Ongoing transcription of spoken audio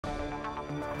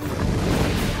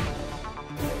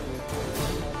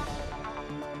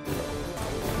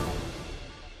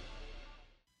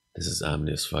this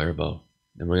ominous fireball.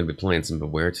 And we're going to be playing some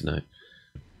Beware tonight.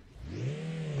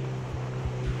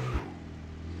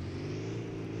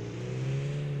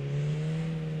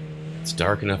 It's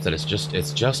dark enough that it's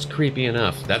just creepy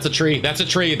enough. That's a tree. That's a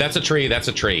tree. That's a tree. That's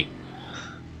a tree.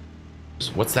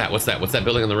 What's that? What's that? What's that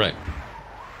building on the right?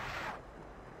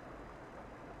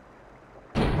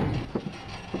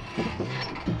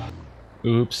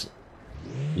 Oops.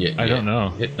 Yeah, I don't know.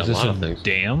 Hit a Is this lot a of things.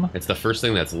 dam? It's the first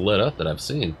thing that's lit up that I've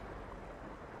seen.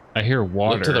 I hear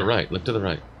water. Look to the right. Look to the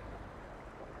right.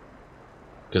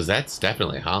 Because that's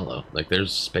definitely hollow. Like,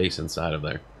 there's space inside of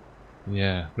there.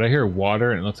 Yeah, but I hear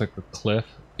water and it looks like a cliff.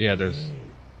 Yeah, there's...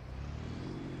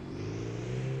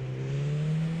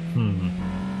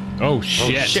 Oh,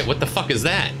 shit. Oh, shit. What the fuck is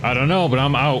that? I don't know, but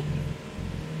I'm out.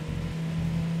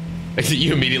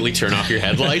 You immediately turn off your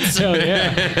headlights? Hell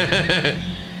yeah.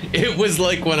 It was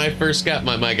like when I first got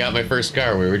my first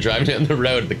car. We were driving down the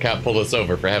road. The cop pulled us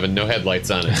over for having no headlights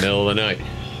on in the middle of the night.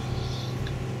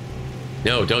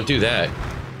 No, don't do that.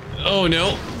 Oh,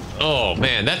 no. Oh,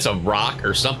 man, that's a rock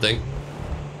or something.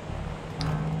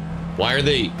 Why are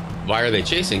they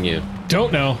chasing you?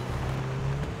 Don't know.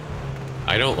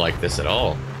 I don't like this at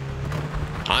all.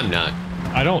 I'm not.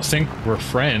 I don't think we're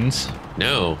friends.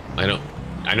 No, I don't.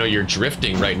 I know you're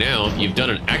drifting right now. You've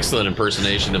done an excellent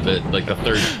impersonation of it, like the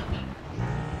third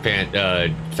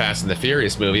Fast and the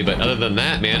Furious movie, but other than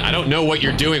that, man, I don't know what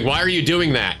you're doing. Why are you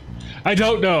doing that? I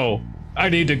don't know. I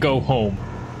need to go home.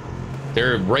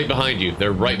 They're right behind you.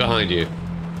 They're right behind you.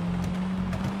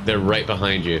 They're right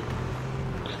behind you.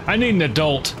 I need an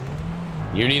adult.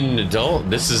 You need an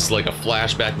adult? This is like a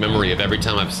flashback memory of every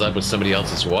time I've slept with somebody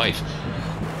else's wife.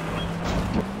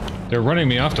 They're running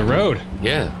me off the road.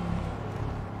 Yeah.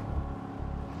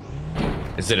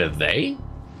 Is it a they?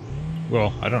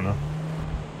 Well, I don't know.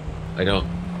 I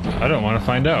don't want to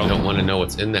find out. I don't want to know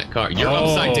what's in that car. You're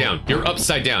upside down. You're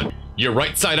upside down. You're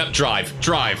right side up. Drive.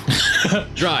 Drive.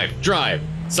 Drive. Drive.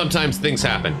 Sometimes things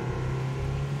happen.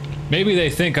 Maybe they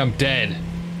think I'm dead.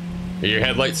 Are your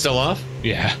headlights still off?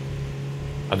 Yeah.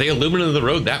 Are they illuminating the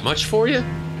road that much for you?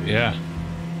 Yeah.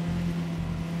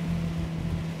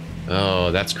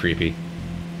 Oh, that's creepy.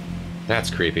 That's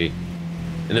creepy.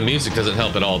 And the music doesn't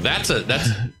help at all. That's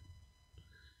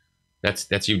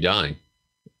you dying.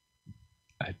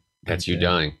 That's you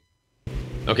dying.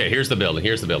 Okay, here's the building.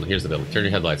 Here's the building. Here's the building. Turn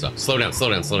your headlights off. Slow down. Slow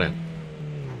down. Slow down.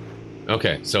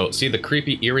 Okay, so see the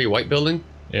creepy, eerie white building?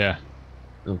 Yeah.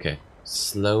 Okay,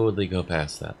 slowly go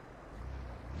past that.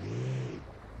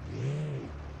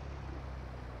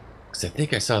 Because I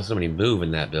think I saw somebody move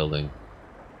in that building.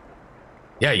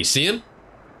 Yeah, you see him?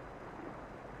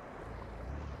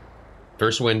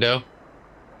 First window.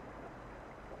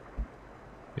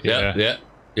 Yeah.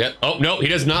 Yep. Oh, no, he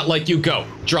does not like you. Go.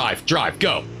 Drive. Drive.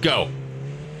 Go. Go.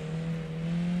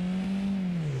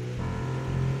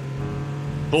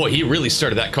 Boy, he really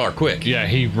started that car quick. Yeah,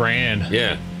 he ran.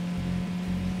 Yeah.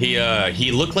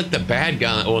 He looked like the bad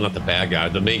guy. Well, not the bad guy.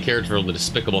 The main character of the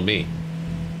Despicable Me.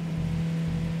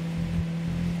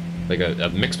 Like a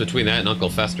mix between that and Uncle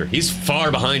Fester. He's far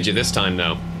behind you this time,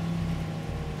 though.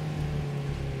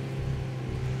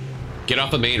 Get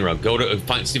off the main road. Go to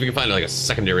see if you can find like a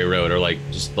secondary road, or like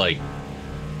just like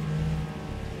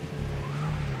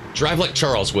drive like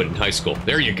Charles would in high school.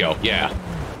 There you go. Yeah.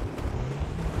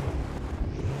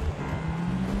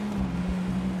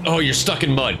 Oh, you're stuck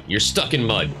in mud. You're stuck in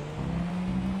mud.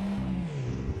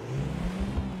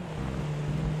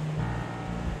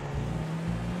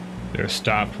 They're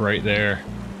stopped right there.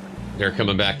 They're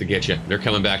coming back to get you. They're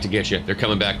coming back to get you. They're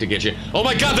coming back to get you. Oh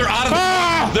my God! They're out of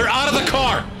the. They're out of the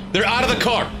car. They're out of the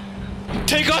car.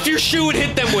 Take off your shoe and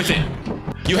hit them with it.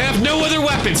 You have no other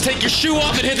weapons. Take your shoe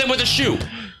off and hit them with a shoe.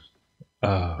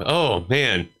 Oh,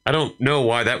 man. I don't know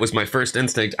why that was my first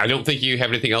instinct. I don't think you have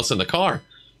anything else in the car.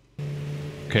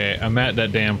 Okay, I'm at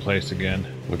that damn place again.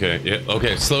 Okay, yeah,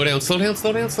 okay. Slow down, slow down,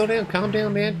 slow down, slow down. Calm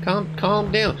down, man.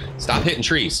 Calm down. Stop hitting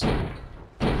trees.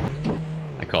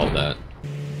 I called that.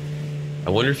 I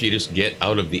wonder if you just get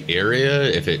out of the area,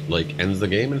 if it, like, ends the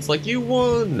game and it's like, you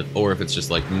won! Or if it's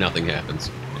just, like, nothing happens.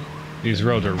 These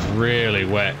roads are really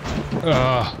wet.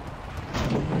 Ugh.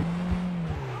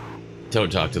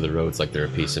 Don't talk to the roads like they're a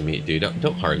piece of meat, dude.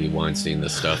 Don't Harvey Weinstein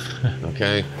this stuff,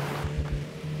 okay?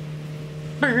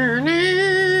 What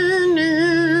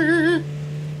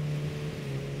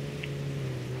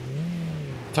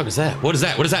the fuck is that? What is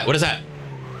that? What is that? What is that?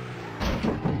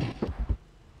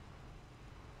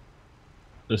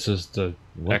 This is the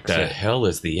What exit. the hell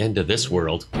is the end of this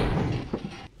world?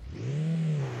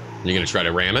 You gonna try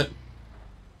to ram it?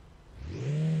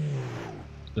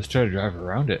 Let's try to drive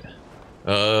around it.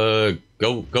 Go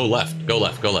left. Go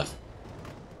left. Go left.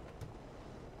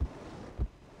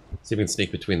 See if we can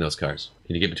sneak between those cars.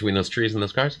 Can you get between those trees and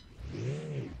those cars?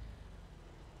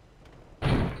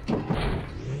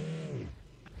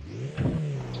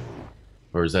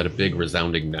 Or is that a big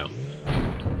resounding no?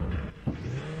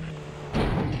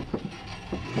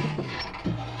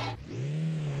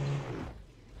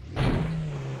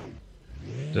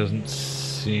 Doesn't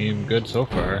seem good so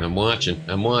far. I'm watching.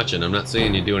 I'm watching. I'm not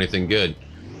seeing you do anything good.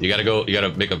 You gotta go. You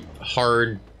gotta make a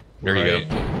hard. There you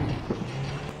go.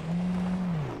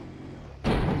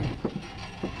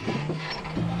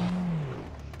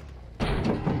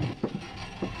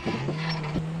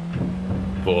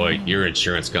 Boy, your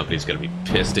insurance company's gonna be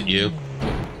pissed at you.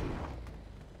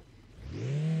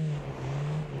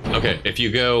 Okay, if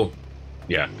you go,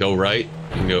 yeah, go right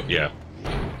and go, yeah.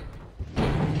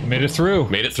 Made it through.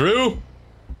 Made it through.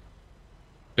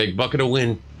 Big bucket of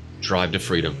win. Drive to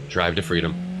freedom. Drive to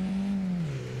freedom.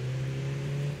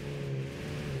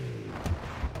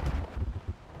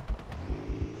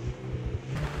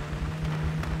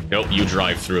 Nope, you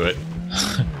drive through it.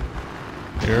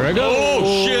 Here I go.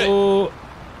 Oh, shit.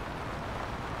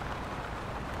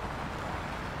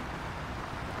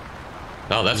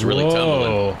 Oh, that's really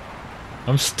tumbling.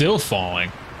 I'm still falling.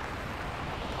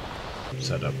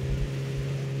 Set up.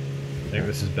 I think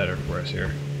this is better for us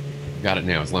here. Got it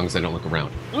now, as long as I don't look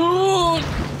around.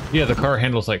 Yeah, the car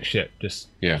handles like shit, just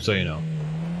so you know.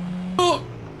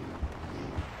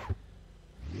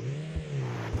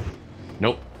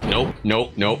 Nope, nope,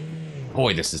 nope, nope.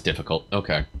 Boy, this is difficult.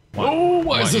 Okay.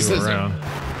 Why is this around?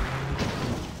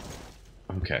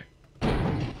 Okay.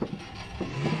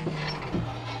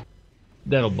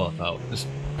 That'll buff out.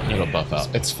 It'll buff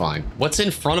out. It's fine. What's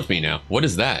in front of me now? What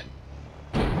is that?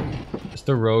 It's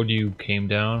the road you came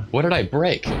down. What did I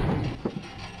break?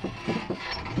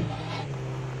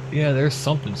 Yeah, there's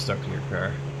something stuck to your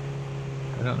car.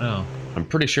 I don't know. I'm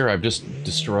pretty sure I've just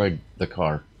destroyed the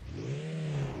car.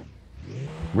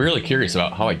 Really curious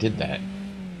about how I did that.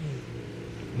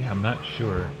 Yeah, I'm not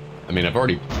sure. I mean, I've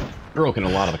already broken a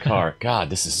lot of the car. God,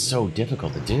 this is so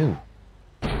difficult to do.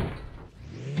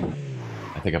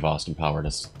 I think I've Austin powered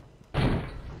us.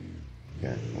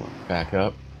 Okay, back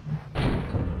up.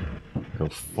 Go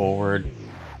forward.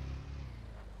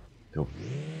 Go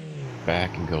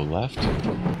back and go left.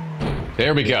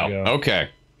 There we go. Okay.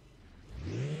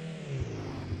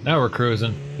 Now we're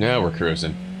cruising. Now we're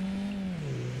cruising.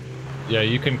 Yeah,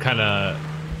 you can kind of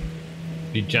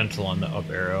be gentle on the up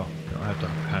arrow. You don't have to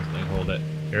constantly hold it.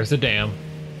 There's the dam.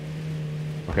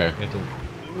 Okay. You have to...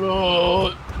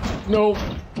 Oh, no.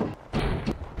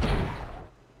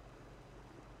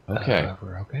 Okay.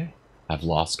 We're okay. I've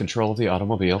lost control of the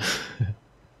automobile.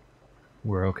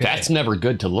 We're okay. That's never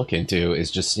good to look into, is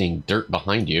just seeing dirt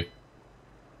behind you.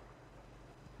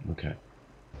 Okay.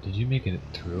 Did you make it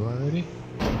through already?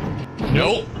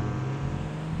 Nope.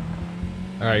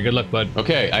 Alright, good luck, bud.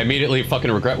 Okay, I immediately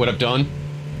fucking regret what I've done.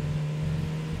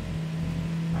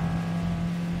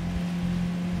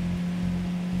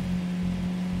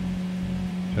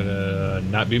 Try to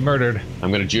not be murdered.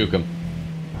 I'm gonna juke him.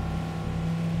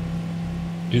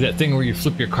 Do that thing where you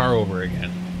flip your car over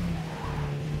again.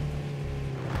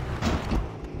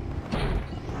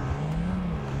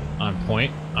 On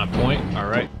point,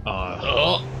 alright.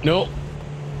 Oh, no.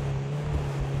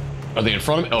 Are they in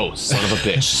front of me? Oh, son of a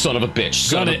bitch, son of a bitch,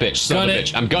 son of a bitch, son of a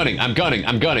bitch. I'm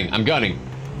gunning.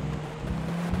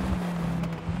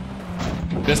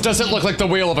 This doesn't look like the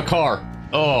wheel of a car.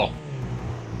 Oh.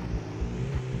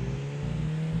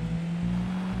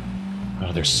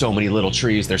 Oh, there's so many little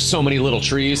trees. There's so many little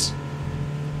trees.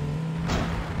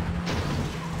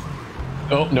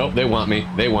 Oh, no, they want me.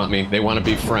 They want me. They want to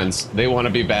be friends. They want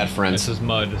to be bad friends. This is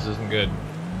mud. This isn't good.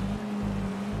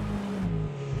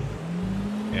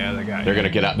 Yeah, they got you. They're gonna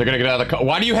get out. They're gonna get out of the car.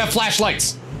 Why do you have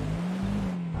flashlights?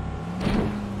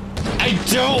 I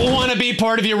don't want to be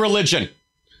part of your religion.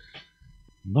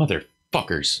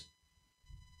 Motherfuckers.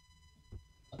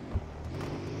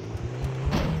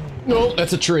 No,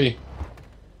 that's a tree.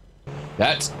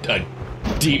 That's a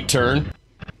deep turn.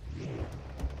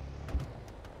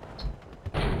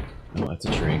 No, that's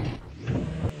a tree.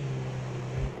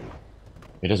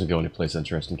 It doesn't go anyplace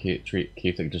interesting, Keith.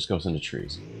 It just goes into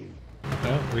trees.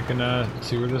 Well, we can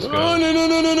see where this goes. Oh,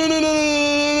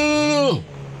 no.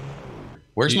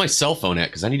 Where's my cell phone at?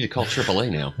 Because I need to call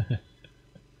AAA now.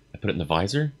 I put it in the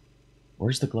visor?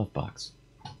 Where's the glove box?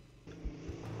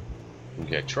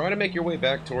 Okay, try to make your way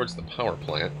back towards the power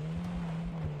plant.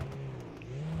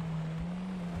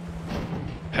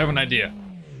 I have an idea.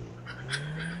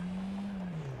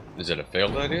 Is it a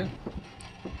failed idea?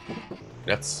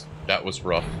 That was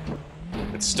rough.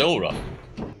 It's still rough.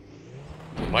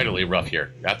 Mightily rough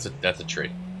here. That's a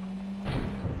tree.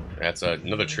 That's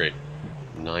another tree.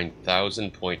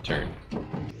 9,000 point turn.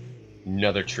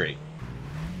 Another tree.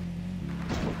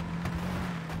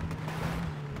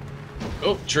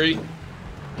 Oh, tree.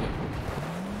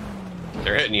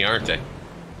 They're hitting you, aren't they?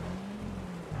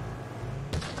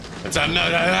 It's time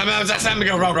to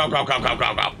go.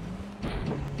 Go.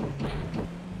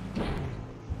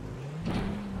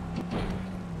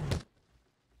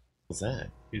 What's that?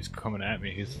 He's coming at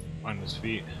me. He's on his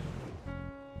feet.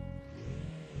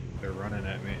 They're running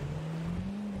at me.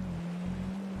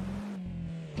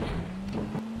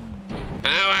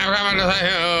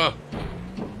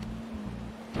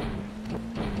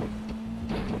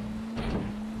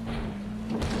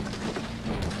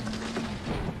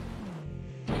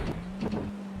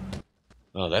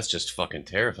 Oh, that's just fucking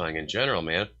terrifying in general,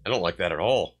 man. I don't like that at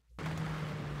all.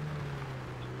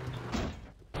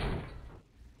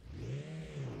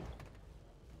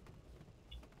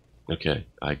 Okay,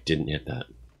 I didn't hit that.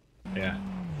 Yeah.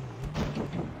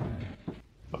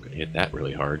 Fucking hit that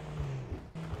really hard.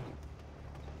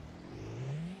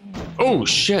 Oh,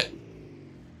 shit!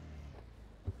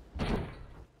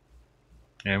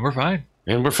 And we're fine.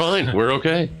 And we're fine. We're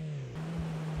okay.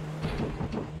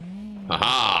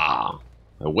 Aha!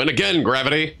 I win again,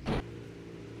 gravity!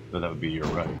 So that would be your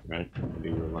right, right? That would be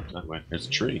your left that way. There's a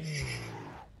tree.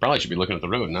 Probably should be looking at the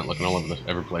road, not looking all over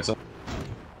every place up.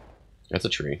 That's a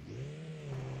tree.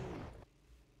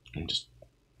 And just...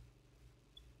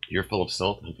 You're full of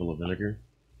salt, I'm full of vinegar.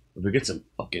 If we get some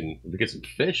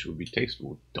fish, it would be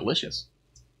tasteful, delicious.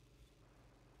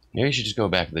 Maybe you should just go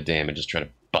back to the dam and just try to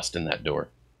bust in that door.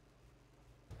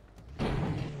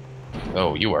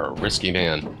 Oh, you are a risky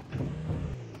man.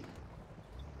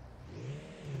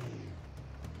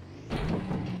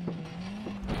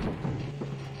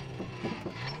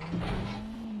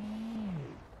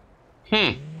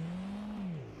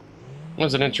 That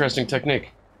was an interesting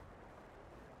technique.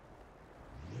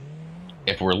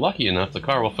 If we're lucky enough, the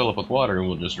car will fill up with water and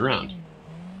we'll just drown.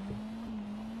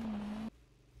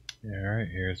 Yeah, alright,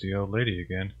 here's the old lady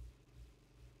again.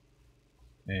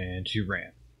 And she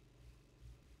ran.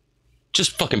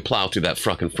 Just fucking plow through that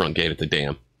fucking front gate at the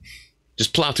dam.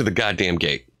 Just plow through the goddamn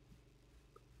gate.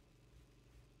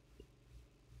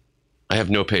 I have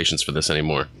no patience for this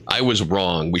anymore. I was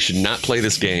wrong. We should not play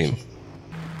this game.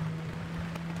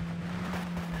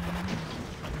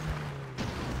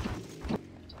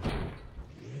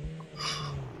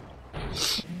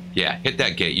 Yeah, hit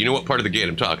that gate. You know what part of the gate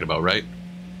I'm talking about, right?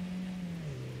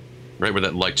 Right where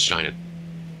that light's shining.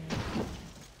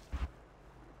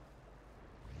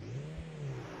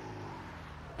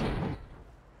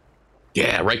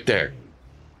 Yeah, right there.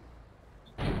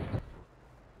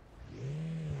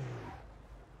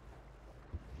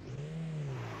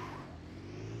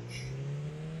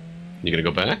 You gonna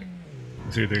go back?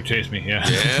 See if they chase me, yeah.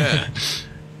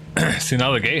 Yeah. See,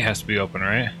 now the gate has to be open,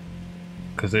 right?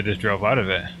 Because they just drove out of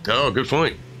it. Oh, good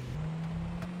point.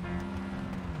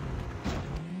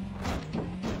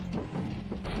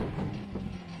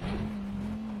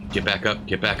 Get back up,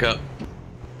 get back up.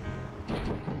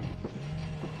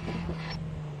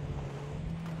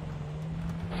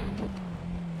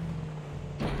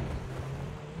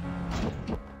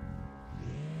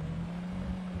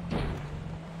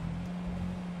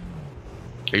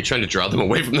 Are you trying to draw them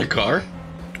away from the car?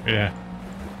 Yeah.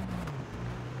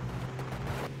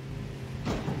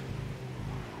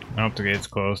 I hope the gate's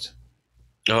closed.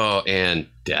 Oh, and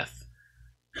death.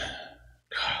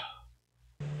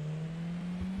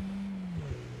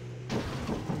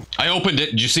 I opened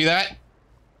it. Did you see that?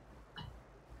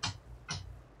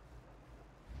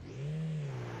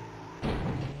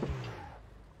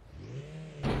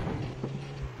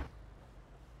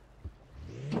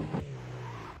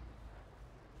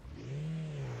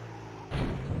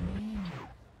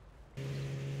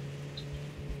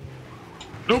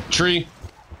 Nope, tree.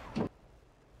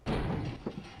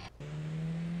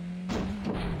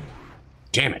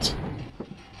 Damn it.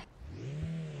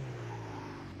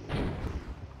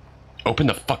 Open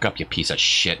the fuck up, you piece of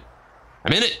shit.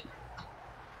 I'm in it.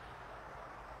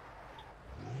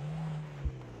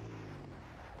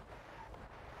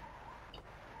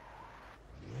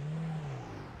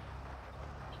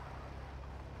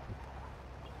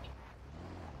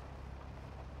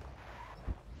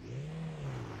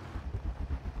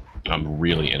 I'm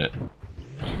really in it.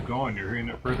 Keep going, you're in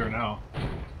it further now.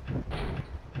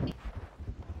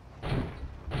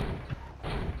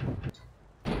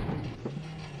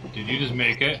 Did you just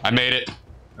make it? I made it.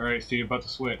 Alright, see you about to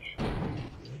switch.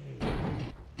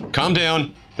 Calm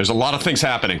down. There's a lot of things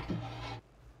happening.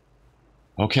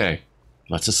 Okay.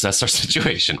 Let's assess our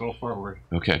situation. Go forward.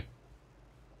 Okay.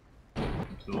 To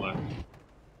the left.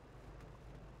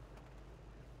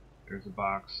 There's a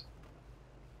box.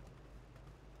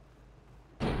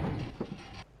 See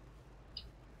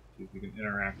if you can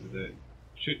interact with it.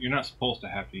 You're not supposed to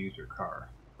have to use your car,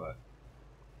 but...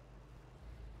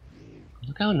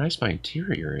 Look how nice my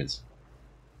interior is.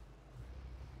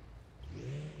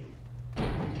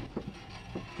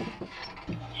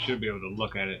 Should be able to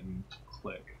look at it and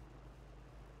click.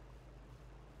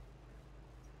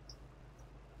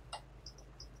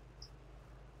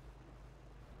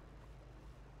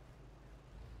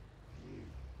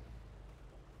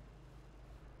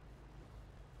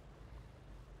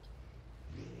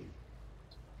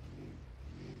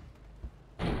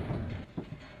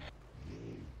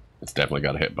 It's definitely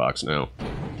got a hitbox now.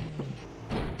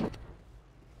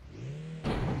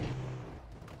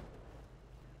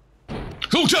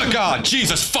 Oh God,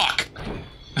 Jesus, fuck!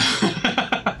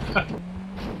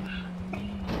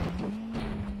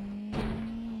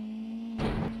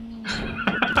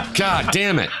 God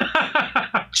damn it!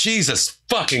 Jesus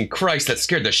fucking Christ, that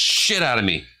scared the shit out of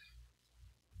me.